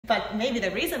but maybe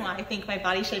the reason why I think my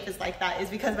body shape is like that is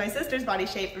because my sister's body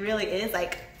shape really is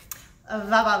like a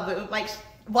va-va-boom, like,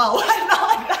 whoa, I'm not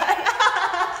like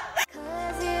that.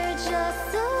 'Cause you're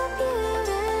just so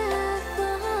beautiful.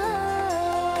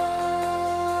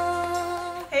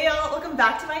 Hey y'all, welcome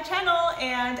back to my channel,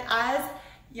 and as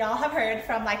y'all have heard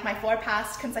from like my 4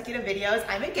 past consecutive videos,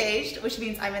 I'm engaged, which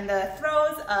means I'm in the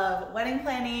throes of wedding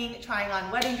planning, trying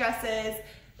on wedding dresses.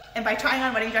 And by trying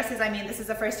on wedding dresses, I mean this is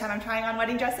the first time I'm trying on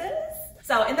wedding dresses.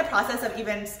 So in the process of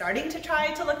even starting to try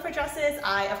to look for dresses,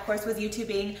 I of course was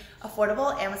YouTubing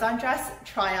affordable Amazon dress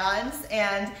try-ons,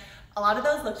 and a lot of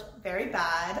those looked very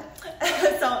bad.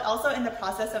 So also in the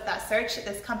process of that search,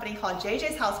 this company called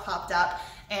JJsHouse popped up,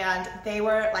 and they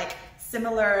were like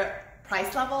similar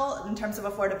price level in terms of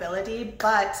affordability,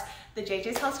 but the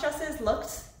JJsHouse dresses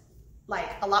looked like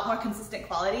a lot more consistent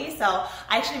quality. So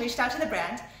I actually reached out to the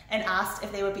brand and asked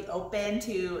if they would be open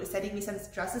to sending me some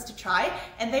dresses to try,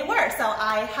 and they were. So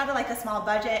I had like a small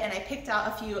budget and I picked out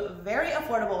a few very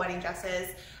affordable wedding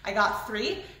dresses. I got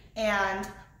 3, and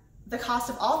the cost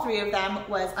of all 3 of them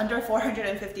was under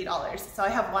 $450. So I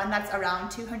have one that's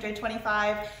around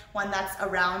 $225, one that's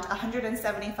around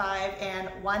 $175, and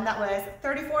one that was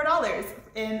 $34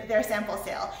 in their sample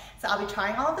sale. So I'll be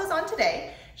trying all of those on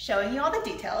today, showing you all the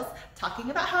details, talking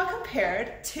about how it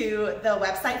compared to the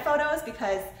website photos,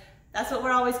 because that's what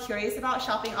we're always curious about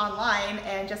shopping online,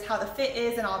 and just how the fit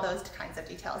is and all those kinds of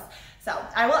details. So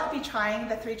I will be trying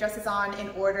the 3 dresses on in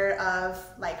order of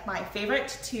like my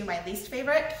favorite to my least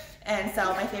favorite. And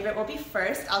so my favorite will be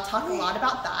first. I'll talk a lot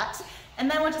about that,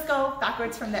 and then we'll just go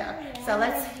backwards from there. So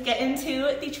let's get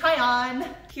into the try on.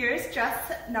 Here's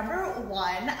dress number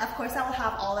 1. Of course, I will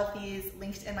have all of these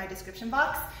linked in my description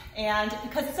box. And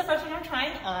because it's the first one I'm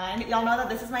trying on, y'all know that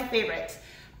this is my favorite.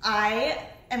 I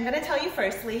am gonna tell you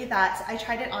firstly that I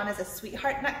tried it on as a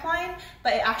sweetheart neckline,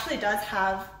 but it actually does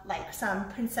have like some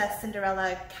Princess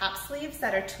Cinderella cap sleeves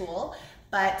that are tulle,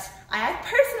 but I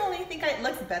personally think it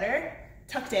looks better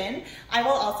tucked in. I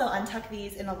will also untuck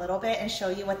these in a little bit and show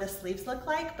you what the sleeves look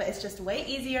like, but it's just way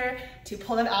easier to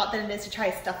pull them out than it is to try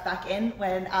to stuff back in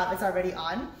when it's already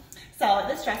on. So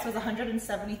this dress was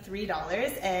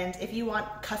 $173, and if you want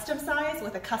custom size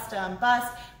with a custom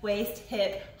bust, waist,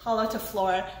 hip, hollow to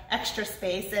floor, extra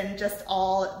space, and just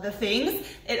all the things,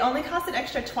 it only cost an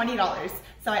extra $20.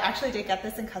 So I actually did get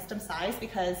this in custom size,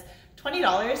 because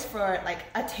 $20 for like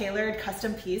a tailored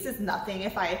custom piece is nothing.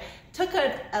 If I took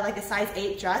like a size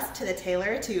 8 dress to the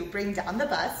tailor to bring down the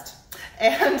bust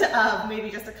and maybe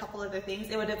just a couple other things,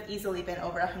 it would have easily been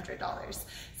over $100.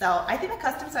 So I think a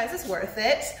custom size is worth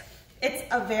it. It's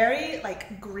a very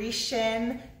like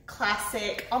Grecian,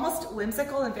 classic, almost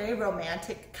whimsical and very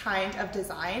romantic kind of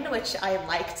design, which I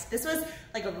liked. This was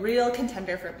like a real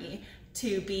contender for me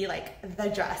to be like the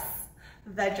dress,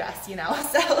 you know.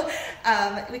 So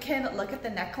we can look at the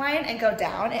neckline and go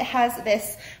down. It has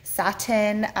this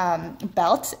satin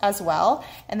belt as well,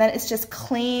 and then it's just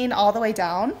clean all the way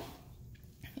down.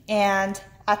 And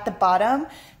at the bottom,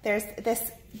 there's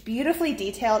this beautifully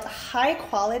detailed, high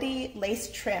quality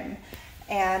lace trim.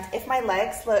 And if my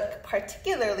legs look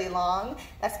particularly long,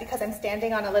 that's because I'm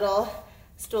standing on a little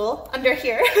stool under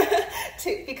here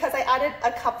because I added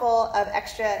a couple of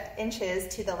extra inches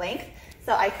to the length.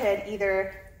 So I could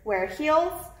either wear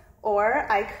heels or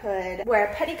I could wear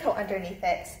a petticoat underneath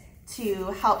it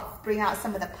to help bring out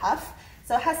some of the puff.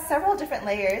 So it has several different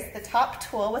layers. The top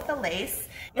tulle with the lace.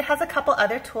 It has a couple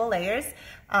other tulle layers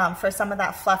for some of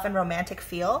that fluff and romantic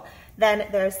feel. Then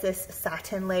there's this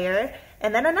satin layer,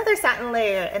 and then another satin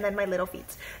layer, and then my little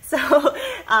feet. So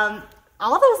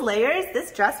all of those layers,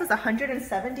 this dress was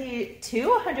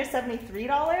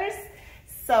 $173.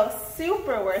 So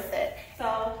super worth it.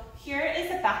 So here is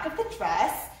the back of the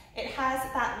dress. It has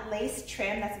that lace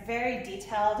trim that's very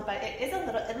detailed, but it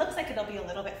looks like it'll be a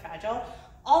little bit fragile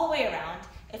all the way around.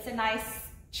 It's a nice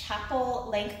chapel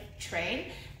length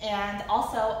train, and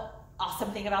also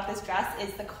awesome thing about this dress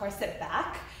is the corset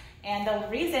back. And the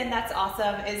reason that's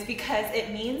awesome is because it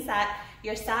means that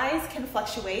your size can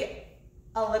fluctuate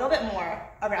a little bit more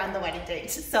around the wedding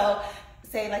date. So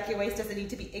say like your waist doesn't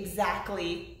need to be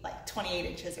exactly like 28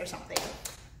 inches or something.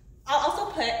 I'll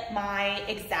also put my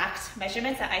exact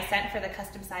measurements that I sent for the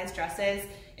custom size dresses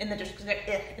in the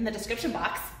description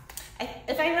box.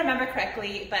 If I remember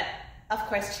correctly, but of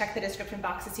course check the description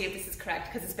box to see if this is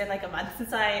correct, because it's been like a month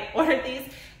since I ordered these.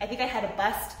 I think I had a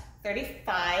bust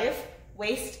 35,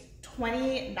 waist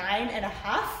 29 and a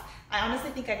half. I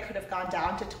honestly think I could have gone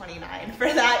down to 29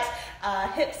 for that.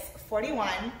 Hips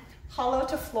 41, hollow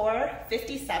to floor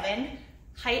 57,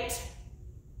 height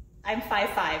I'm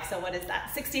 5'5", so what is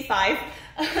that, 65?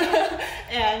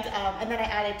 and then I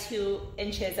added 2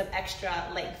 inches of extra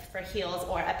length for heels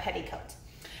or a petticoat.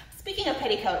 Speaking of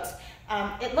petticoats,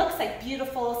 it looks like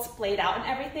beautiful, splayed out and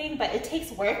everything, but it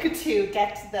takes work to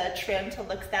get the trim to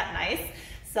look that nice.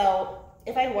 So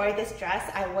if I wore this dress,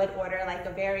 I would order like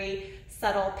a very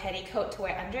subtle petticoat to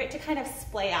wear under it to kind of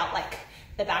splay out like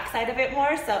the backside of it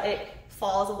more, so it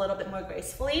falls a little bit more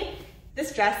gracefully.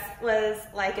 This dress was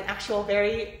like an actual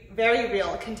very, very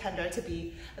real contender to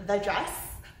be the dress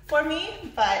for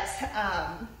me, but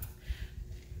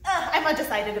I'm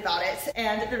undecided about it.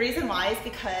 And the reason why is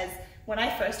because when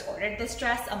I first ordered this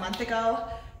dress a month ago,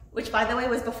 which by the way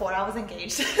was before I was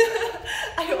engaged,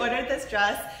 I ordered this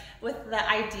dress with the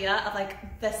idea of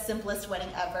like the simplest wedding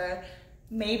ever,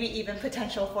 maybe even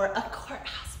potential for a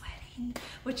courthouse wedding,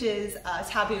 which is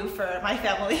taboo for my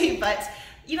family, but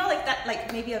you know, like that,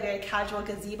 like maybe a very casual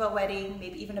gazebo wedding,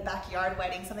 maybe even a backyard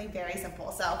wedding, something very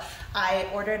simple. So I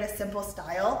ordered a simple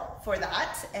style for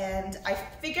that, and I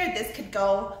figured this could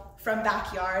go from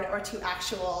backyard or to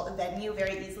actual venue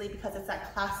very easily because it's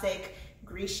that classic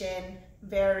Grecian,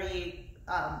 very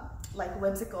like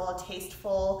whimsical,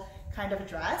 tasteful kind of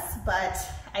dress. But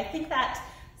I think that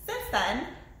since then,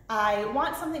 I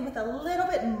want something with a little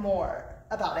bit more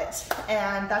about it,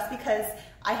 and that's because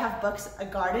I have booked a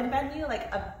garden venue, like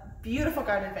a beautiful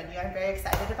garden venue. I'm very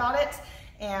excited about it,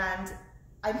 and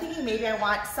I'm thinking maybe I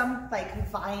want some like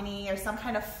viney or some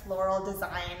kind of floral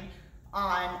design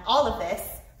on all of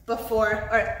this before,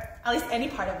 or at least any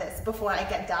part of this before I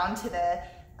get down to the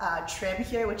trim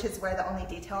here, which is where the only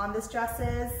detail on this dress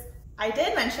is. I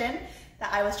did mention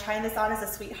that I was trying this on as a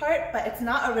sweetheart, but it's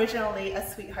not originally a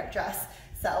sweetheart dress.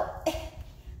 So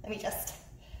let me just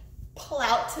pull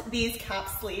out these cap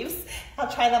sleeves.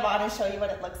 I'll try them on and show you what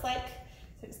it looks like.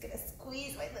 So I'm just gonna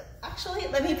squeeze my lip. Actually,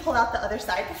 let me pull out the other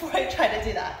side before I try to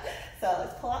do that. So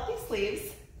let's pull out these sleeves.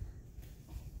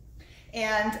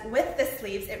 And with the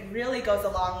sleeves, it really goes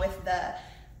along with the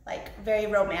like very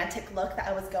romantic look that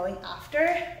I was going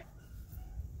after.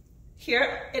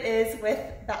 Here it is with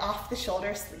the off the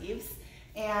shoulder sleeves.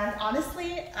 And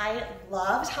honestly, I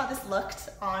loved how this looked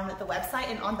on the website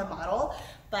and on the model,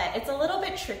 but it's a little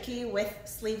bit tricky with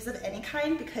sleeves of any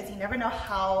kind because you never know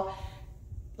how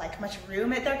like much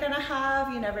room they're gonna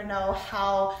have. You never know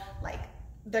how like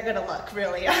they're gonna look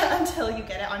really until you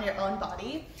get it on your own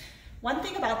body. One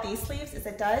thing about these sleeves is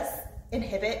it does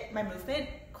inhibit my movement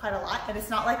quite a lot, and it's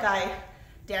not like I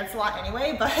dance a lot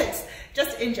anyway, but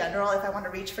just in general, if I want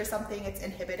to reach for something, it's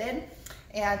inhibited.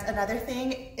 And another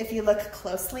thing, if you look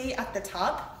closely at the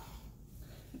top,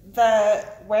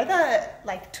 where the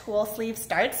like tulle sleeve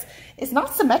starts is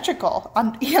not symmetrical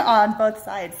on both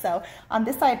sides. So on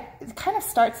this side, it kind of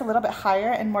starts a little bit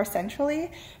higher and more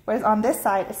centrally, whereas on this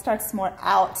side, it starts more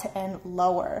out and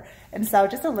lower. And so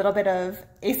just a little bit of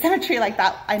asymmetry like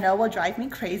that, I know will drive me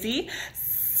crazy.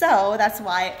 So that's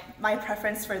why my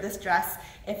preference for this dress,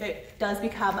 if it does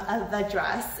become the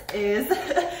dress, is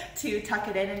to tuck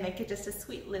it in and make it just a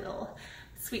sweet little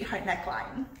sweetheart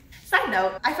neckline. Side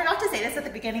note, I forgot to say this at the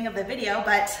beginning of the video,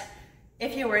 but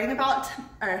if you're worrying about,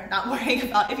 or not worrying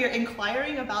about, if you're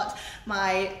inquiring about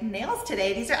my nails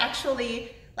today, these are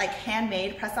actually like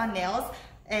handmade press-on nails.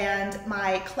 And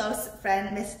my close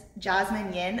friend, Miss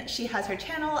Jasmine Yin, she has her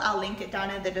channel. I'll link it down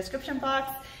in the description box.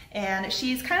 And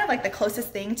she's kind of like the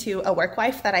closest thing to a work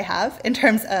wife that I have in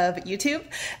terms of YouTube.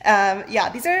 Yeah,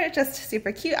 these are just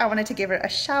super cute. I wanted to give her a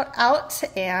shout out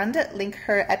and link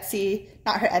her Etsy,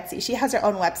 not her Etsy, she has her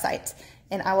own website,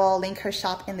 and I will link her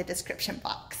shop in the description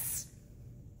box.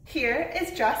 Here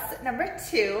is dress number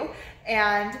 2,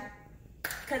 and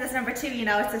because it's number 2, you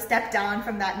know, it's a step down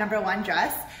from that number 1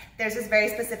 dress. There's this very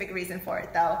specific reason for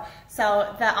it though.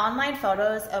 So the online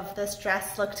photos of this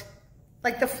dress looked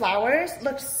like the flowers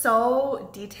looked so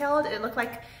detailed. It looked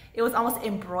like it was almost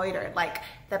embroidered. Like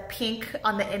the pink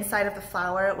on the inside of the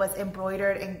flower was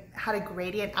embroidered and had a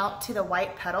gradient out to the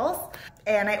white petals.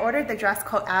 And I ordered the dress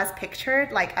coat as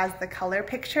pictured, like as the color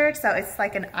pictured. So it's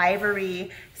like an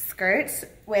ivory skirt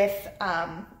with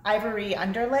ivory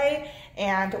underlay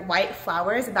and white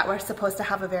flowers that were supposed to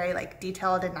have a very like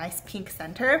detailed and nice pink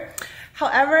center.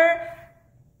 However,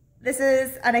 this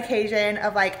is an occasion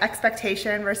of like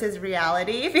expectation versus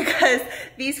reality because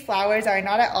these flowers are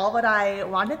not at all what I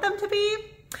wanted them to be.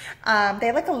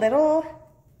 They look a little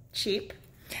cheap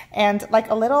and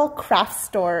like a little craft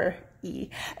store-y.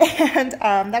 And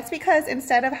that's because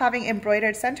instead of having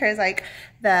embroidered centers like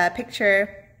the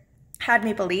picture had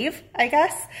me believe, I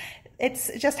guess, it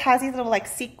just has these little like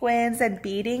sequins and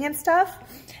beading and stuff.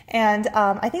 And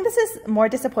I think this is more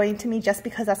disappointing to me just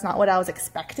because that's not what I was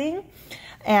expecting.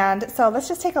 And so let's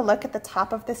just take a look at the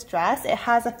top of this dress. It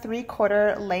has a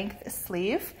 3/4 length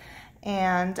sleeve.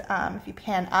 And if you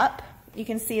pan up, you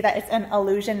can see that it's an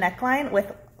illusion neckline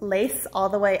with lace all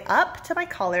the way up to my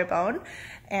collarbone.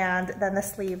 And then the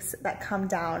sleeves that come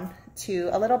down to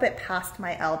a little bit past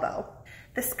my elbow.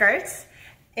 The skirt,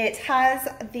 it has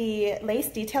the lace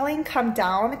detailing come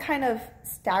down kind of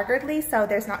staggeredly, so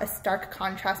there's not a stark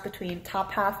contrast between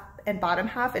top half and bottom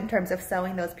half in terms of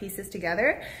sewing those pieces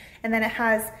together. And then it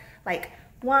has like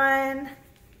how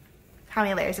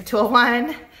many layers of tulle?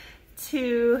 1,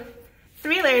 2,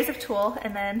 3 layers of tulle,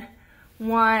 and then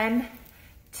 1,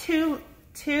 2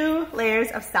 layers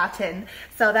of satin.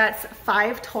 So that's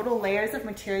 5 total layers of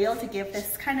material to give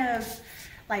this kind of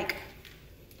like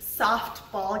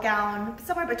soft ball gown,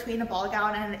 somewhere between a ball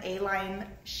gown and an A-line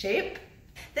shape.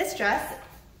 This dress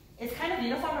is kind of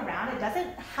uniform around. It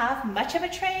doesn't have much of a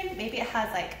train. Maybe it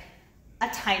has like a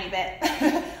tiny bit,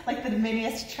 like the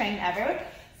miniest train ever.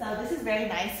 So this is very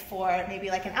nice for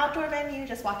maybe like an outdoor venue,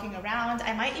 just walking around.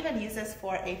 I might even use this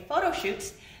for a photo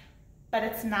shoot, but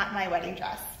it's not my wedding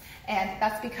dress. And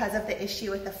that's because of the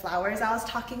issue with the flowers I was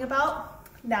talking about.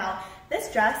 Now,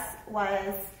 this dress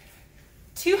was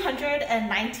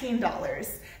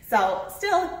 $219. So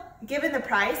still, given the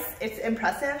price, it's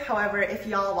impressive. However, if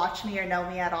y'all watch me or know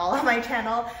me at all on my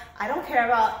channel, I don't care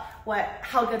about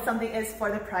how good something is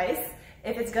for the price.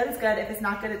 If it's good, it's good. If it's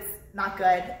not good, it's not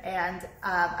good. And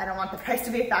I don't want the price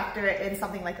to be a factor in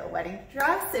something like a wedding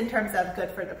dress in terms of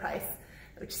good for the price,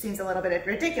 which seems a little bit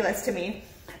ridiculous to me.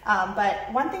 But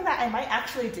one thing that I might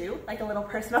actually do, like a little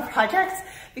personal project,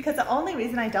 because the only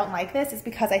reason I don't like this is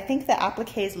because I think the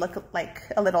appliques look like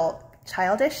a little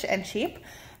childish and cheap.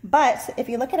 But if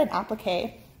you look at an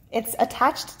applique, it's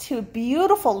attached to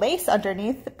beautiful lace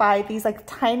underneath by these like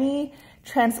tiny,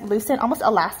 translucent, almost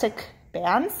elastic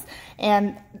bands.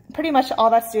 And pretty much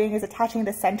all that's doing is attaching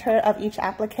the center of each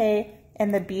applique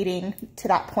and the beading to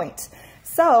that point.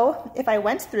 So if I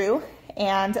went through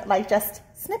and like just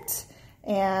snipped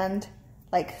and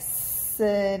like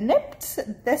snipped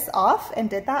this off and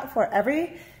did that for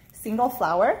every single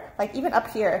flower, like even up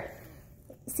here,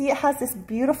 see it has this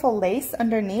beautiful lace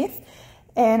underneath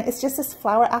and it's just this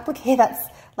flower applique that's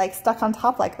like stuck on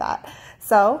top like that.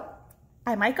 So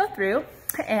I might go through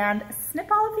and snip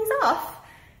all of these off.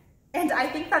 And I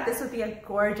think that this would be a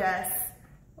gorgeous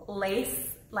lace,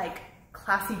 like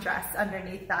classy dress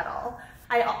underneath that all.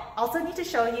 I also need to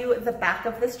show you the back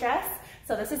of this dress.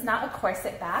 So this is not a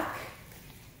corset back.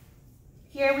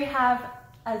 Here we have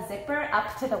a zipper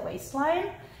up to the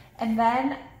waistline, and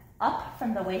then up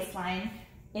from the waistline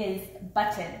is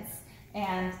buttons.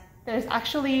 And there's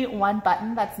actually one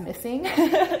button that's missing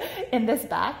in this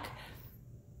back.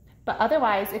 But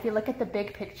otherwise, if you look at the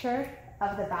big picture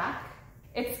of the back,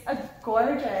 it's a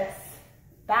gorgeous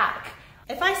back.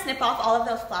 If I snip off all of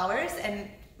those flowers and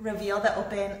reveal the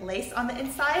open lace on the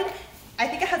inside, I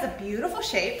think it has a beautiful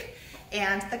shape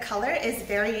and the color is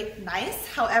very nice.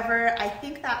 However, I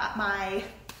think that my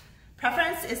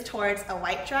preference is towards a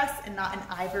white dress and not an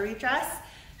ivory dress,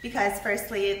 because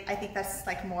firstly, I think that's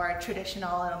like more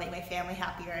traditional, it'll make my family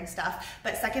happier and stuff.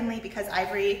 But secondly, because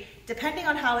ivory, depending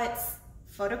on how it's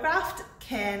photographed,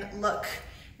 can look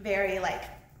very like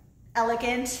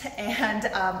elegant and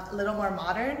a little more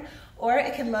modern, or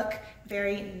it can look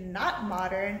very not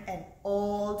modern and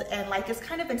old and like it's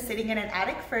kind of been sitting in an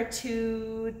attic for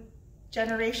 2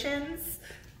 generations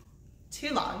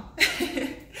too long.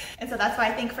 And so that's why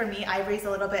I think for me, ivory is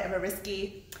a little bit of a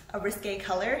risque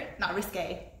color, not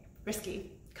risque,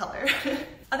 risky color.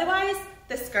 Otherwise,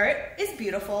 the skirt is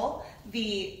beautiful.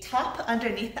 The top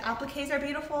underneath the appliques are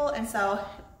beautiful. And so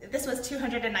this was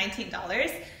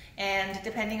 $219. And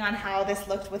depending on how this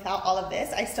looked without all of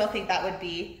this, I still think that would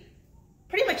be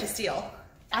pretty much a steal.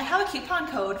 I have a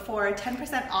coupon code for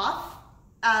 10% off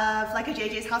of like a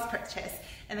JJsHouse purchase,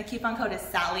 and the coupon code is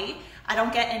Sally. I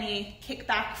don't get any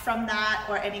kickback from that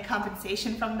or any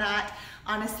compensation from that.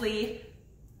 Honestly,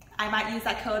 I might use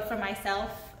that code for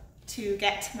myself to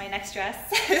get my next dress,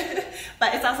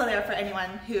 but it's also there for anyone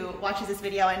who watches this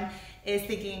video and is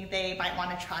thinking they might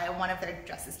want to try one of their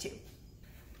dresses too.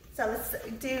 So let's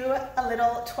do a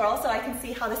little twirl so I can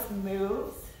see how this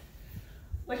moves.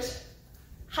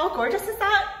 How gorgeous is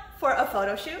that for a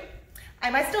photo shoot? I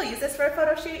might still use this for a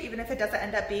photo shoot, even if it doesn't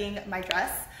end up being my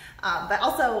dress. But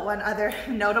also one other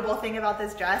notable thing about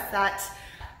this dress that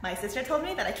my sister told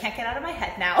me that I can't get out of my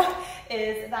head now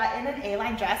is that in an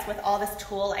A-line dress with all this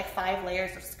tulle, like 5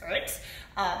 layers of skirt,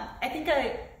 I think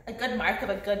a good mark of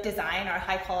a good design or a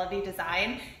high quality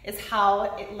design is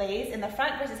how it lays in the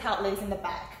front versus how it lays in the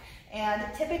back. And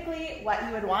typically what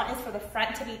you would want is for the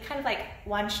front to be kind of like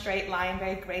one straight line,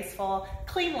 very graceful,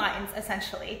 clean lines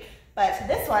essentially. But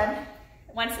this one,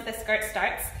 once the skirt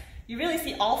starts, you really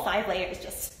see all 5 layers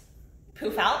just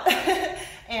poof out.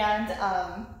 And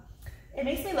it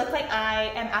makes me look like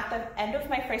I am at the end of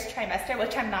my first trimester,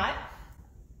 which I'm not.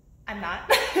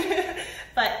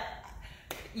 But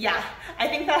yeah, I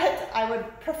think that I would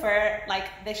prefer like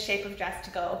this shape of dress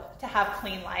to have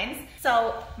clean lines.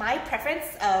 So my preference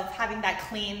of having that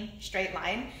clean straight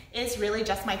line is really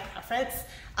just my preference.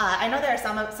 I know there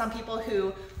are some people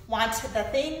who want the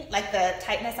thing, like the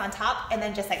tightness on top, and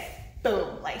then just like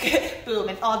boom, like boom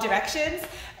in all directions.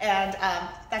 And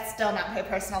that's still not my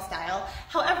personal style.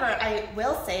 However, I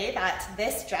will say that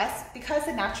this dress, because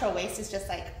the natural waist is just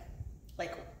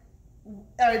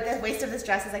or the waist of this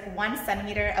dress is like 1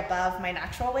 centimeter above my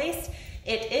natural waist,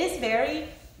 it is very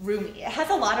roomy. It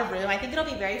has a lot of room. I think it'll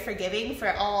be very forgiving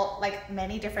for all, like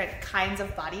many different kinds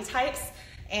of body types.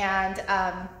 And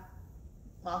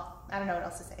well, I don't know what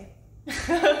else to say.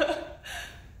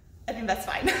 I think that's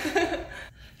fine.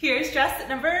 Here's dress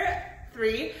number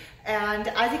 3. And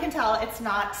as you can tell, it's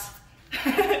not,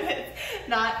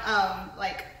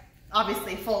 like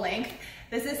obviously full length.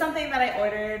 This is something that I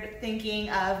ordered thinking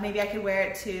of maybe I could wear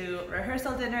it to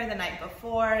rehearsal dinner the night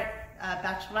before,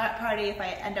 bachelorette party if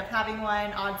I end up having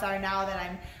one. Odds are now that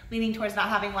I'm leaning towards not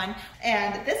having one.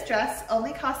 And this dress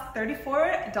only cost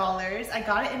 $34. I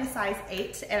got it in a size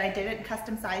 8 and I didn't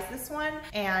custom size this one.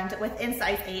 And within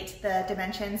size 8, the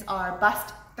dimensions are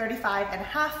bust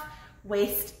 35.5,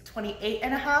 waist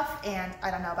 28.5, and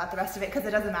I don't know about the rest of it because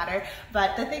it doesn't matter.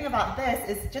 But the thing about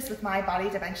this is just with my body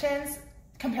dimensions,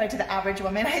 compared to the average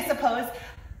woman, I suppose,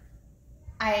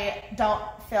 I don't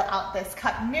fill out this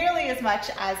cut nearly as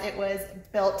much as it was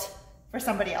built for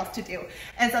somebody else to do.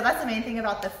 And so that's the main thing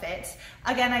about the fit.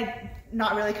 Again, I'm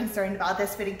not really concerned about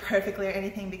this fitting perfectly or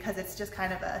anything because it's just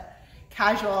kind of a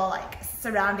casual, like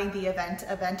surrounding the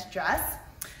event dress.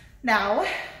 Now,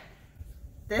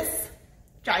 this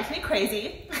drives me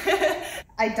crazy.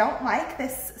 I don't like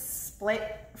this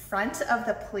split front of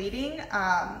the pleating.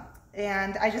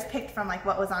 And I just picked from like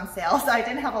what was on sale. So I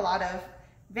didn't have a lot of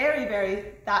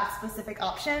very that specific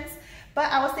options.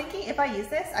 But I was thinking if I use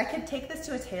this, I could take this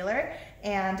to a tailor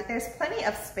and there's plenty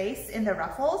of space in the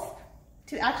ruffles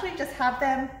to actually just have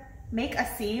them make a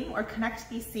seam or connect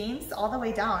these seams all the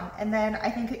way down. And then I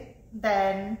think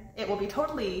then it will be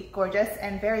totally gorgeous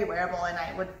and very wearable, and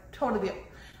I would totally be,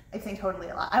 I think totally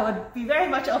a lot. I would be very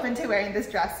much open to wearing this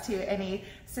dress to any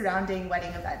surrounding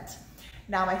wedding event.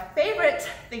 Now, my favorite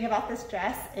thing about this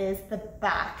dress is the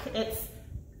back. It's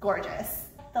gorgeous.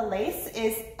 The lace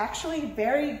is actually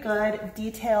very good,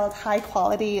 detailed, high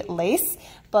quality lace,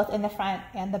 both in the front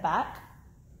and the back.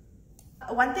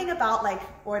 One thing about like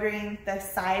ordering the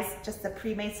size, just the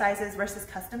pre-made sizes versus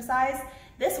custom size,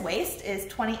 this waist is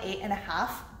 28.5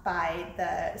 by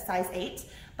the size 8,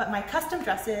 but my custom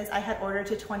dresses I had ordered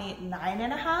to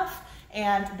 29.5,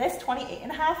 and this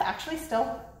 28.5 actually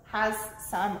still has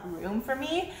some room for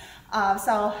me.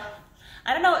 So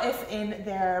I don't know if in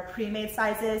their pre-made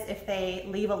sizes, if they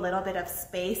leave a little bit of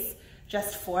space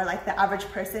just for like the average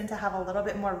person to have a little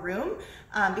bit more room,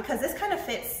 because this kind of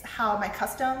fits how my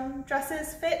custom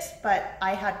dresses fit, but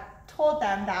I had told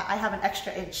them that I have an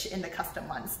extra inch in the custom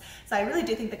ones. So I really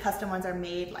do think the custom ones are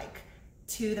made like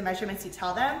to the measurements you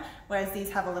tell them, whereas these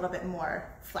have a little bit more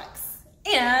flex.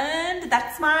 And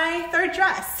that's my 3rd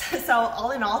dress. So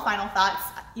all in all, final thoughts.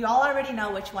 You all already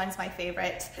know which one's my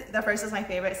favorite. The first was my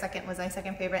favorite, second was my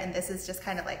second favorite, and this is just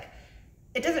kind of like,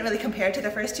 it doesn't really compare to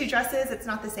the first 2 dresses. It's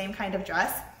not the same kind of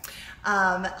dress.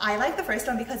 I like the first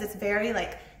one because it's very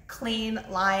like clean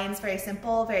lines, very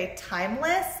simple, very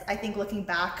timeless. I think looking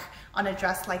back on a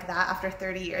dress like that after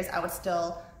 30 years, I would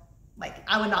still, like,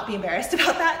 I would not be embarrassed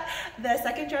about that. The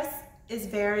second dress is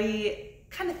very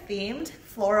kind of themed,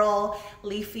 floral,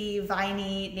 leafy,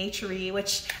 viney, naturey,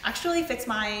 which actually fits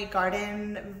my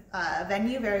garden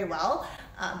venue very well.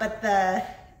 But the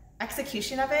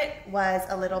execution of it was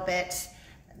a little bit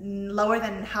lower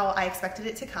than how I expected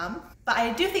it to come. But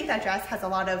I do think that dress has a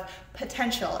lot of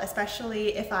potential,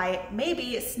 especially if I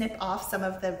maybe snip off some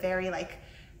of the very like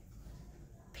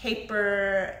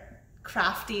paper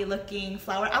crafty looking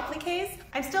flower appliques.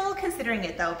 I'm still considering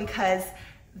it though, because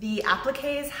the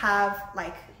appliques have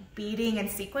like beading and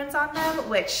sequins on them,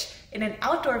 which in an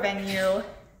outdoor venue,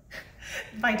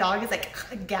 my dog is like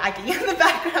gagging in the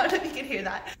background if you can hear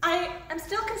that. I am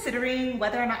still considering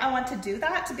whether or not I want to do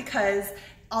that, because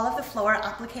all of the flower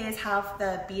appliques have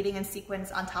the beading and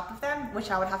sequins on top of them, which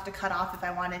I would have to cut off if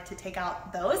I wanted to take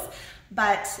out those.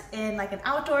 But in like an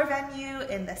outdoor venue,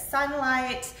 in the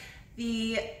sunlight,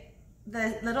 the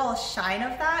the little shine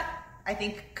of that, I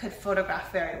think could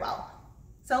photograph very well.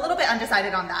 So a little bit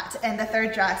undecided on that. And the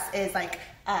third dress is like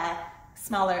a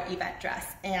smaller event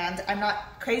dress. And I'm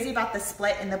not crazy about the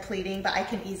split in the pleating, but I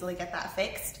can easily get that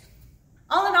fixed.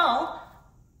 All in all,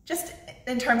 just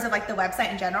in terms of like the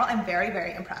website in general, I'm very,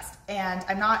 very impressed. And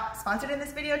I'm not sponsored in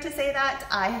this video to say that.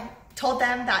 I told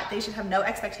them that they should have no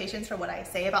expectations for what I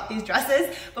say about these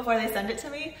dresses before they send it to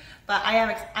me. But I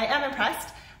am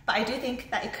impressed, but I do think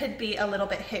that it could be a little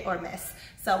bit hit or miss.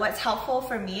 So what's helpful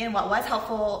for me, and what was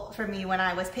helpful for me when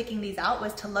I was picking these out,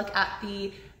 was to look at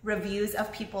the reviews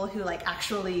of people who like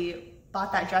actually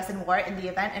bought that dress and wore it in the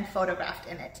event and photographed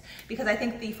in it. Because I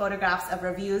think the photographs of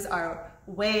reviews are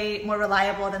way more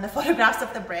reliable than the photographs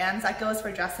of the brands. That goes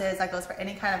for dresses, that goes for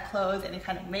any kind of clothes, any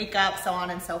kind of makeup, so on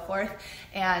and so forth.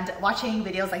 And watching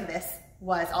videos like this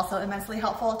was also immensely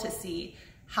helpful to see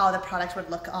how the product would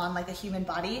look on like a human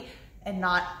body and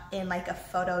not in like a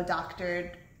photo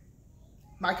doctored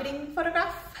marketing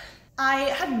photograph. I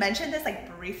had mentioned this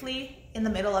like briefly in the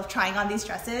middle of trying on these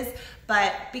dresses,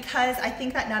 but because I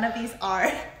think that none of these are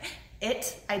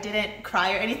it, I didn't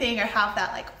cry or anything or have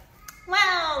that like,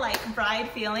 wow, like bride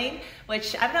feeling,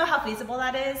 which I don't know how feasible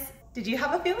that is. Did you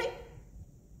have a feeling?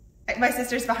 My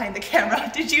sister's behind the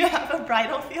camera. Did you have a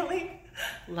bridal feeling?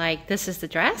 Like this is the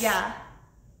dress? Yeah.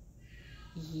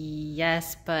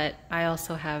 Yes, but I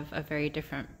also have a very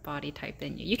different body type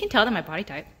than you. You can tell them my body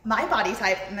type. My body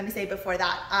type, and let me say before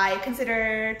that, I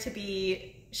consider to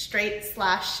be straight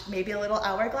 / maybe a little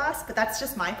hourglass, but that's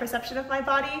just my perception of my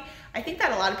body. I think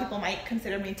that a lot of people might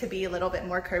consider me to be a little bit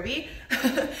more curvy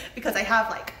because I have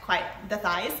like quite the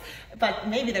thighs. But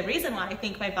maybe the reason why I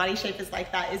think my body shape is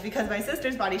like that is because my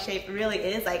sister's body shape really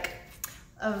is like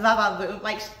a va-va-voom,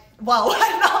 like, whoa,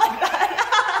 I'm not like that.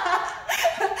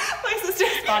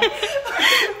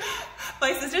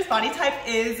 My sister's body type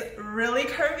is really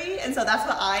curvy, and so that's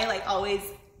what I like always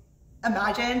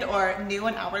imagined or knew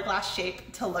an hourglass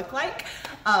shape to look like.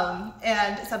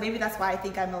 And so maybe that's why I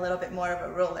think I'm a little bit more of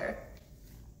a ruler.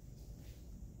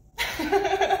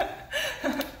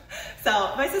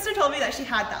 So my sister told me that she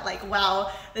had that like,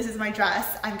 wow, this is my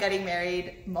dress, I'm getting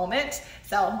married moment.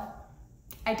 So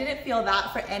I didn't feel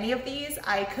that for any of these.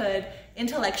 I could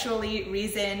intellectually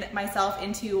reason myself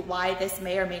into why this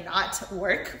may or may not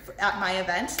work at my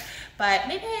event, but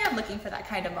maybe I am looking for that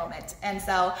kind of moment. And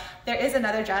so there is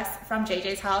another dress from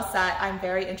JJsHouse that I'm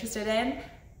very interested in,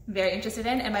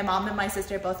 and my mom and my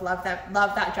sister both love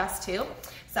that dress too.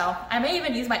 So I may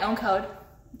even use my own code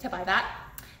to buy that.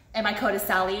 And my code is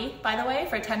Sally, by the way,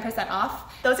 for 10%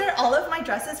 off. Those are all of my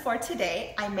dresses for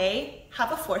today. I may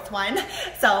have a fourth one,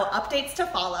 so updates to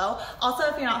follow. Also,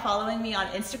 if you're not following me on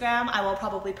Instagram, I will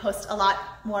probably post a lot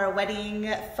more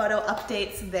wedding photo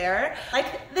updates there.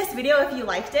 Like this video if you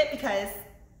liked it, because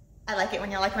I like it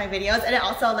when you like my videos, and it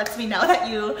also lets me know that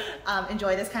you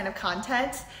enjoy this kind of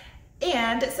content.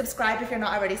 And subscribe if you're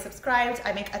not already subscribed.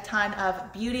 I make a ton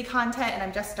of beauty content, and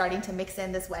I'm just starting to mix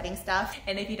in this wedding stuff.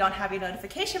 And if you don't have your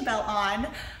notification bell on,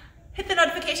 hit the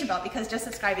notification bell, because just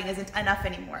subscribing isn't enough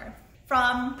anymore.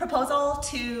 From proposal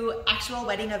to actual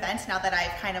wedding event, now that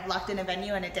I've kind of locked in a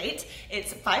venue and a date,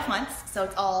 it's 5 months, so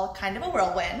it's all kind of a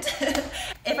whirlwind.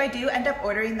 If I do end up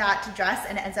ordering that dress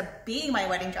and it ends up being my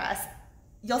wedding dress,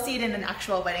 you'll see it in an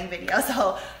actual wedding video.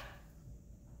 So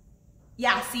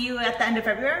yeah, see you at the end of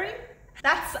February.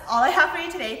 That's all I have for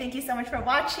you today. Thank you so much for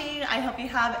watching. I hope you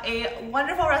have a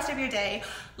wonderful rest of your day.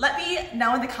 Let me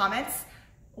know in the comments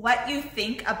what you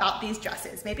think about these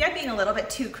dresses. Maybe I'm being a little bit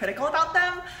too critical about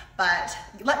them, but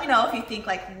let me know if you think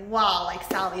like, wow, like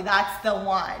Sally, that's the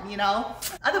one, you know?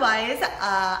 Otherwise,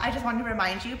 I just wanted to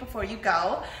remind you before you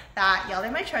go that y'all are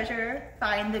my treasure.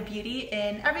 Find the beauty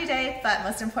in every day, but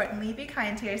most importantly, be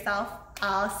kind to yourself.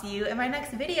 I'll see you in my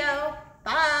next video.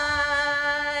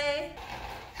 Bye!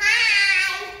 Hi!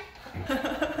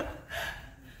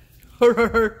 Where's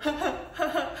the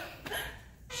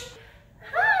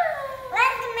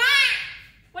mat?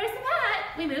 Where's the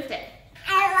mat? We moved it.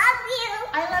 I love you.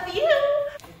 I love you.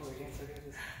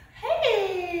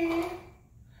 Hey!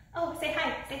 Oh, say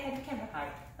hi. Say hi to the camera. Hi.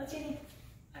 What's your name?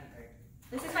 I'm Greg.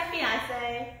 This is my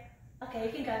fiance. Okay,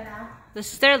 you can go now.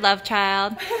 This is their love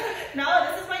child.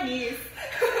 No, this is my niece.